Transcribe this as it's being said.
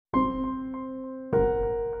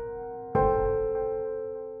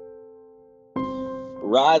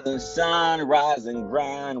Rise and shine, rise and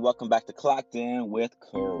grind. Welcome back to Clocked In with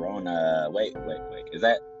Corona. Wait. Is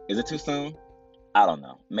it too soon? I don't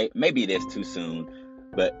know. Maybe it is too soon,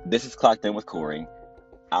 but this is Clocked In with Corey.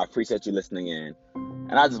 I appreciate you listening in,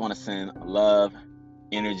 and I just want to send love,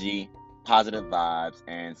 energy, positive vibes,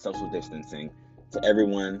 and social distancing to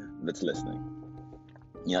everyone that's listening.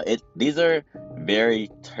 These are very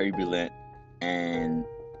turbulent and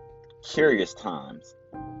curious times,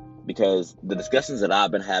 because the discussions that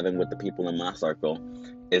I've been having with the people in my circle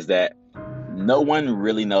is that no one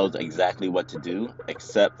really knows exactly what to do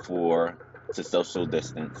except for to social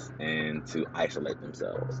distance and to isolate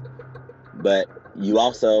themselves. But we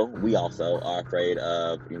also are afraid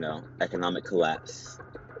of, economic collapse.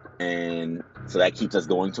 And so that keeps us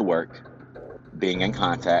going to work, being in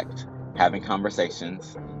contact, having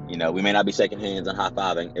conversations. We may not be shaking hands and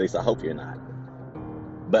high-fiving, at least I hope you're not.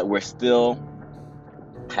 But we're still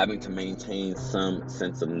having to maintain some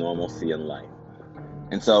sense of normalcy in life.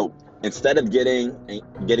 And so instead of getting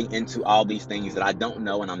into all these things that I don't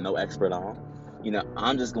know and I'm no expert on,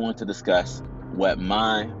 I'm just going to discuss what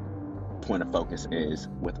my point of focus is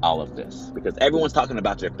with all of this. Because everyone's talking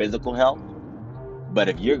about your physical health, but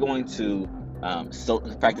if you're going to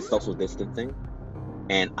practice social distancing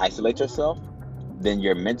and isolate yourself, then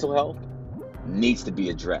your mental health needs to be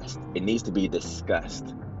addressed. It needs to be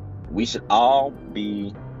discussed. We should all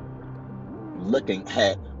be looking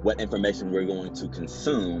at what information we're going to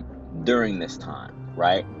consume during this time,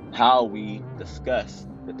 right? How we discuss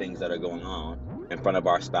the things that are going on in front of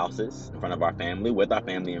our spouses, in front of our family, with our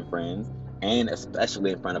family and friends, and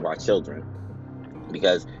especially in front of our children.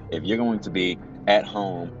 Because if you're going to be at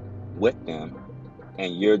home with them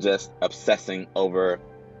and you're just obsessing over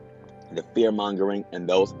the fear-mongering and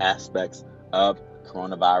those aspects of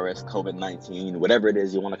coronavirus, COVID-19, whatever it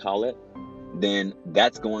is you want to call it, then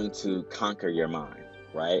that's going to conquer your mind,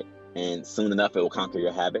 right? And soon enough, it will conquer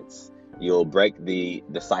your habits. You'll break the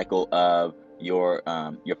cycle of your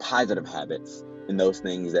positive habits and those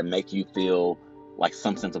things that make you feel like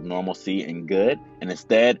some sense of normalcy and good. And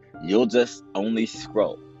instead, you'll just only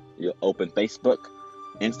scroll. You'll open Facebook,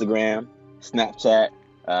 Instagram, Snapchat,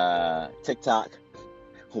 TikTok,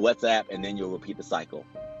 WhatsApp, and then you'll repeat the cycle.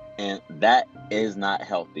 And that is not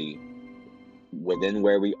healthy within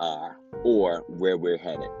where we are or where we're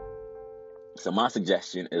headed. So my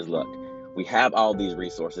suggestion is, look, we have all these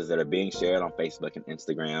resources that are being shared on Facebook and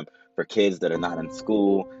Instagram for kids that are not in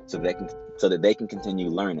school, so that they can continue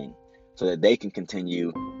learning, so that they can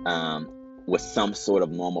continue with some sort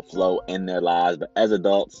of normal flow in their lives. But as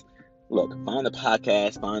adults, look, find a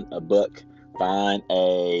podcast, find a book, find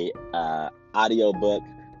a audio book,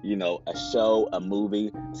 a show, a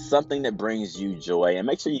movie, something that brings you joy, and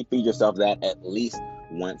make sure you feed yourself that at least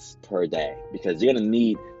once per day, because you're going to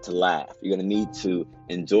need to laugh. You're going to need to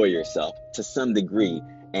enjoy yourself to some degree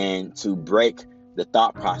and to break the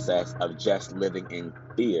thought process of just living in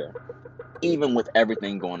fear, even with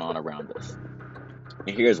everything going on around us.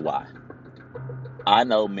 And here's why. I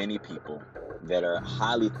know many people that are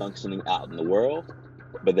highly functioning out in the world,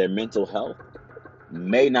 but their mental health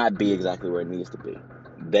may not be exactly where it needs to be.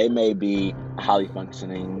 They may be a highly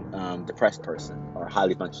functioning depressed person or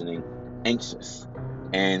highly functioning anxious.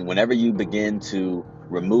 And whenever you begin to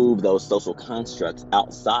remove those social constructs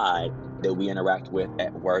outside that we interact with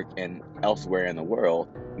at work and elsewhere in the world,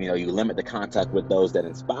 you limit the contact with those that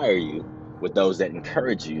inspire you, with those that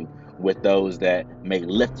encourage you, with those that may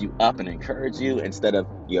lift you up and encourage you, instead of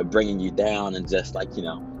bringing you down and just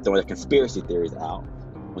throwing the conspiracy theories out.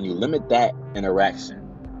 When you limit that interaction,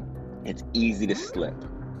 it's easy to slip,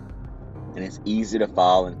 and it's easy to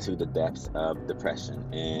fall into the depths of depression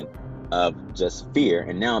and of just fear.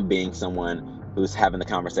 And now I'm being someone who's having the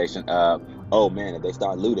conversation of, oh man, if they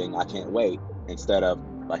start looting, I can't wait, instead of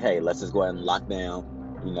like, hey, let's just go ahead and lock down,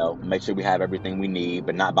 make sure we have everything we need,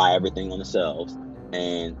 but not buy everything on the shelves,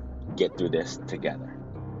 and get through this together.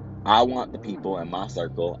 I want the people in my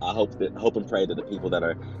circle, I hope and pray that the people that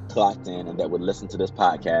are clocked in and that would listen to this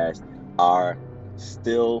podcast are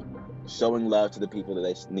still showing love to the people that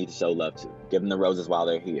they need to show love to. Give them the roses while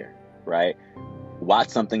they're here, right? Watch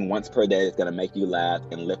something once per day that's going to make you laugh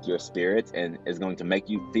and lift your spirits, and is going to make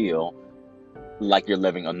you feel like you're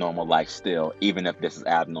living a normal life still, even if this is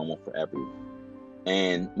abnormal for everyone.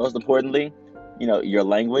 And most importantly, your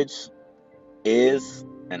language is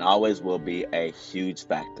and always will be a huge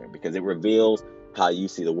factor, because it reveals how you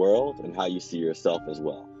see the world and how you see yourself as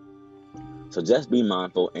well. So just be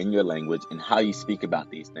mindful in your language and how you speak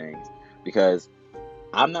about these things, because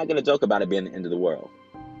I'm not going to joke about it being the end of the world.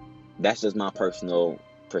 That's just my personal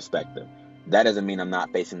perspective. that doesn't mean I'm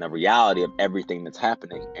not facing the reality of everything that's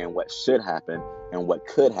happening and what should happen and what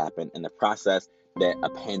could happen in the process that a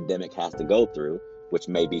pandemic has to go through, which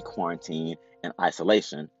may be quarantine and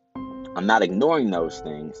isolation. I'm not ignoring those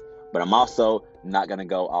things, but I'm also not going to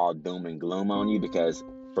go all doom and gloom on you, because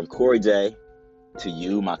from Corey J to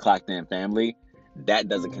you, my Clocked In family, that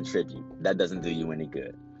doesn't contribute. That doesn't do you any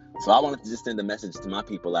good. So I wanted to just send a message to my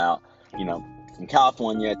people out, from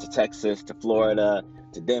California to Texas to Florida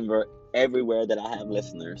to Denver, everywhere that I have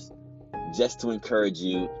listeners, just to encourage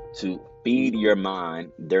you to feed your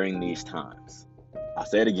mind during these times. I'll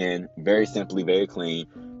say it again, very simply, very clean.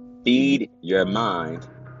 Feed your mind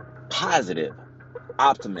positive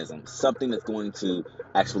optimism, something that's going to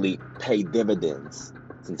actually pay dividends,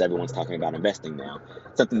 since everyone's talking about investing now,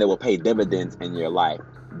 something that will pay dividends in your life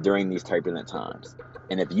during these turbulent times.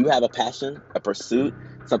 And if you have a passion, a pursuit,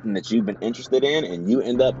 something that you've been interested in, and you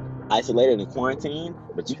end up isolated in quarantine,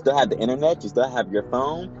 but you still have the internet, you still have your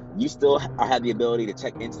phone, you still have the ability to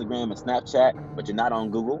check Instagram and Snapchat, but you're not on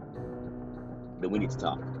Google, then we need to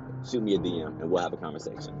talk. Shoot me a DM and we'll have a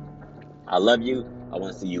conversation. I love you. I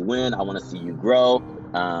want to see you win. I want to see you grow.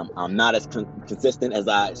 I'm not as consistent as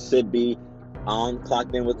I should be on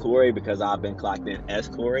Clocked In with Corey, because I've been clocked in as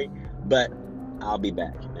Corey, but I'll be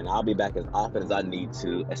back, and I'll be back as often as I need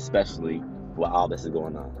to, especially while all this is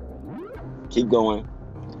going on. Keep going,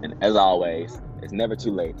 and as always, it's never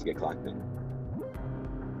too late to get clocked in.